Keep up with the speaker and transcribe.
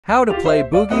How to play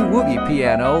Boogie Woogie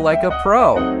piano like a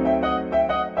pro.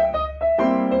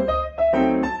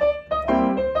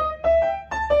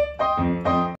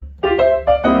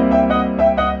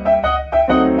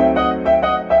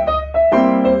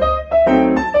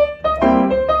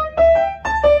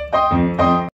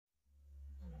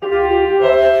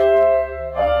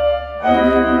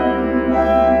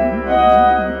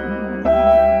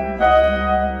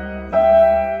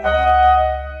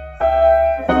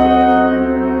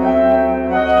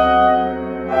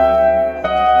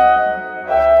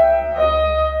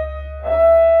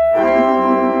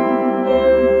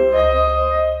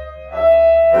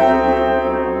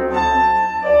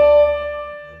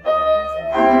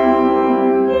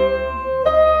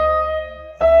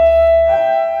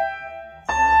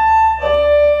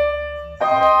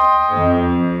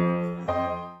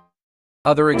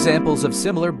 Other examples of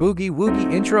similar Boogie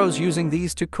Woogie intros using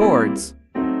these two chords.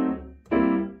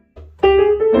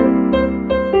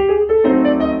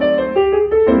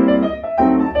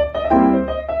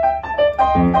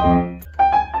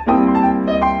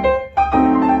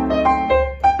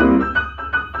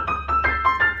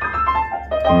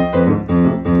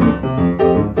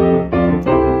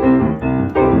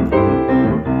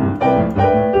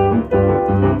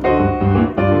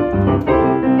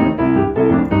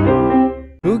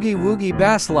 Boogie Woogie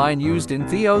bass line used in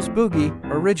Theo's Boogie,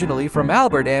 originally from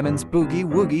Albert Ammon's Boogie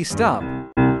Woogie Stomp.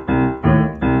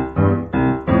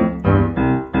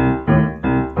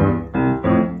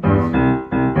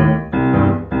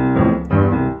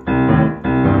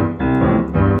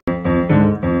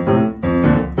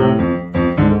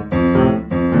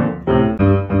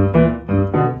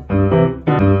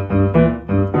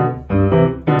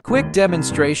 Quick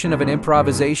demonstration of an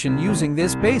improvisation using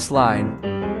this bass line.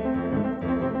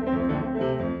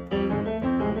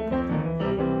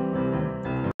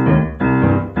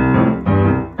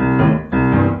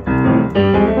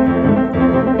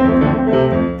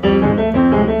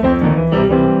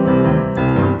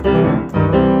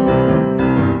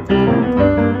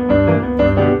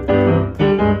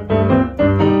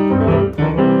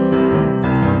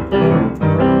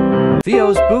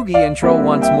 Theo's Boogie intro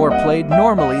once more played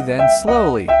normally then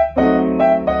slowly.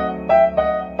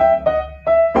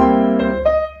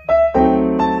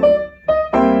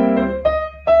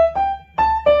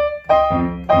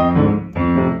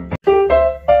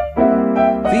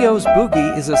 Theo's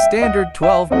Boogie is a standard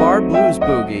 12-bar blues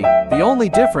boogie. The only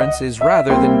difference is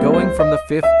rather than going from the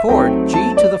 5th chord, G,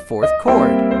 to the 4th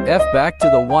chord, F back to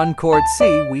the 1 chord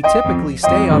C, we typically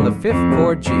stay on the 5th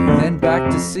chord G, then back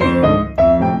to C.